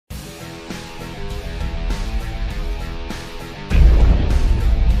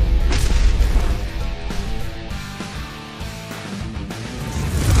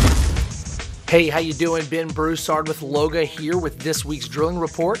Hey, how you doing? Ben Broussard with LOGA here with this week's drilling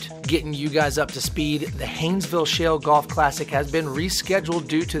report, getting you guys up to speed. The Haynesville Shale Golf Classic has been rescheduled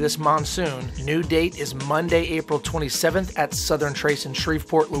due to this monsoon. New date is Monday, April 27th at Southern Trace in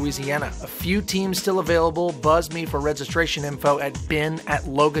Shreveport, Louisiana. A few teams still available. Buzz me for registration info at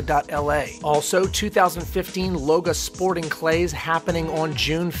ben@loga.la. Also, 2015 LOGA Sporting Clays happening on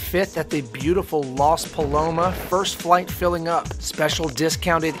June 5th at the beautiful Las Paloma. First flight filling up. Special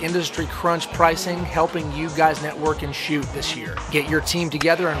discounted industry crunch pricing, helping you guys network and shoot this year. Get your team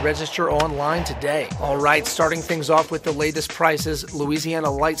together and register online today. All right, starting things off with the latest prices.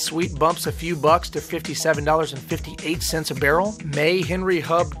 Louisiana Light Sweet bumps a few bucks to $57.58 a barrel. May Henry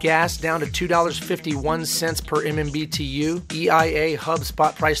Hub gas down to $2.51 per MMBTU. EIA Hub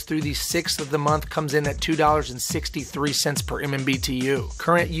spot price through the 6th of the month comes in at $2.63 per MMBTU.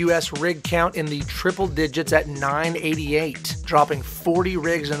 Current U.S. rig count in the triple digits at 988, dropping 40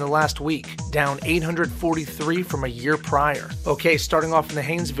 rigs in the last week, down 843 from a year prior. Okay, starting off in the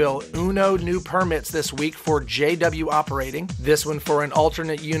Haynesville, Uno new permits this week for JW operating. This one for an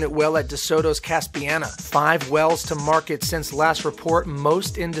alternate unit well at DeSoto's Caspiana. 5 wells to market since last report,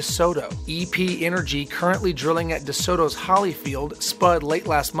 most in DeSoto. EP Energy currently drilling at DeSoto's Hollyfield, spud late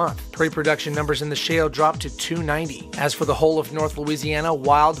last month. Pre-production numbers in the shale dropped to 290. As for the whole of North Louisiana,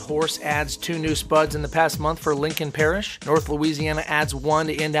 Wild Horse adds 2 new spuds in the past month for Lincoln Parish. North Louisiana adds 1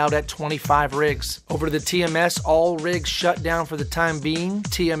 to end out at 25 rigs. Over to the TMS, all rigs shut down for the time being.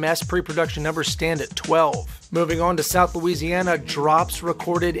 TMS pre-production numbers stand at 12. Moving on to South Louisiana, drops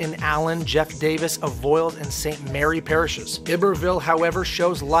recorded in Allen, Jeff Davis, Avoyelles, and St. Mary parishes. Iberville, however,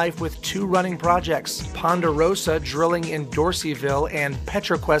 shows life with 2 running projects. Ponderosa drilling in Dorseyville and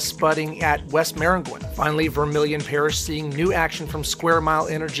PetroQuest spudding at West Maringouin. Finally, Vermilion Parish seeing new action from Square Mile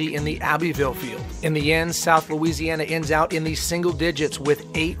Energy in the Abbeville field. In the end, South Louisiana ends out in the single digits with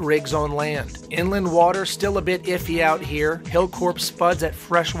 8 rigs on land. Inland water still a bit iffy out here. Hillcorp spuds at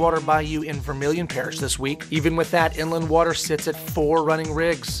Freshwater Bayou in Vermilion Parish this week. Even with that, inland water sits at 4 running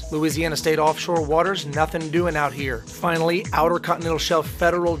rigs. Louisiana State offshore waters, nothing doing out here. Finally, Outer Continental Shelf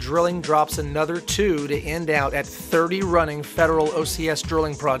federal drilling drops another 2 to end out at 30 running federal OCS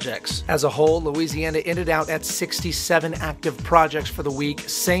drilling projects. As a whole, Louisiana ended out at 67 active projects for the week,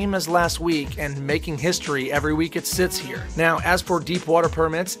 same as last week, and making history every week it sits here. Now, as for deep water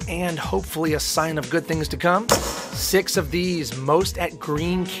permits, and hopefully a sign of good things to come, 6 of these, most at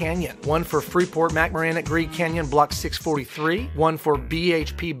Green Canyon. 1 for Freeport McMoran at Green Canyon Block 643, 1 for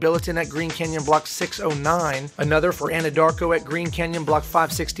BHP Billiton at Green Canyon Block 609, another for Anadarko at Green Canyon Block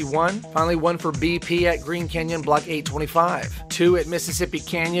 561, finally 1 for BP at Green Canyon Block 825, 2 at Mississippi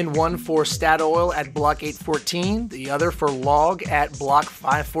Canyon, 1 for Statoil at Block 814, the other for Log at Block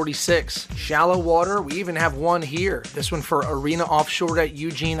 546. Shallow water, we even have 1 here, this one for Arena Offshore at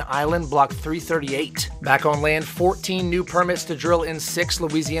Eugene Island Block 338. Back on land, 14 new permits to drill in 6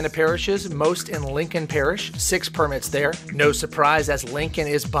 Louisiana parishes, most in Lincoln Parish, 6 permits there. No surprise, as Lincoln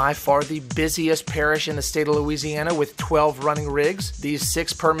is by far the busiest parish in the state of Louisiana with 12 running rigs. These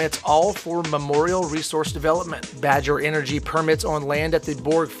 6 permits all for Memorial Resource Development. Badger Energy permits on land at the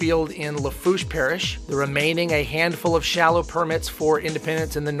Borg Field in Lafourche Parish. The remaining a handful of shallow permits for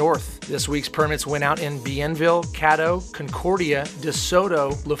Independence in the north. This week's permits went out in Bienville, Caddo, Concordia,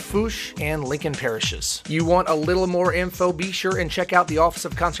 DeSoto, Lafourche, and Lincoln parishes. You want a little more info? Be sure and check out the Office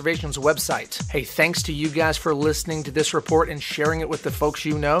of Conservation's website. Hey, thanks to you guys for listening to this report and sharing it with the folks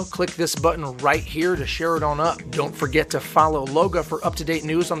you know. Click this button right here to share it on up. Don't forget to follow LOGA for up-to-date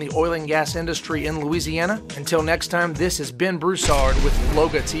news on the oil and gas industry in Louisiana. Until next time, this is Ben Broussard with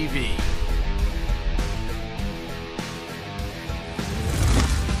LOGA TV.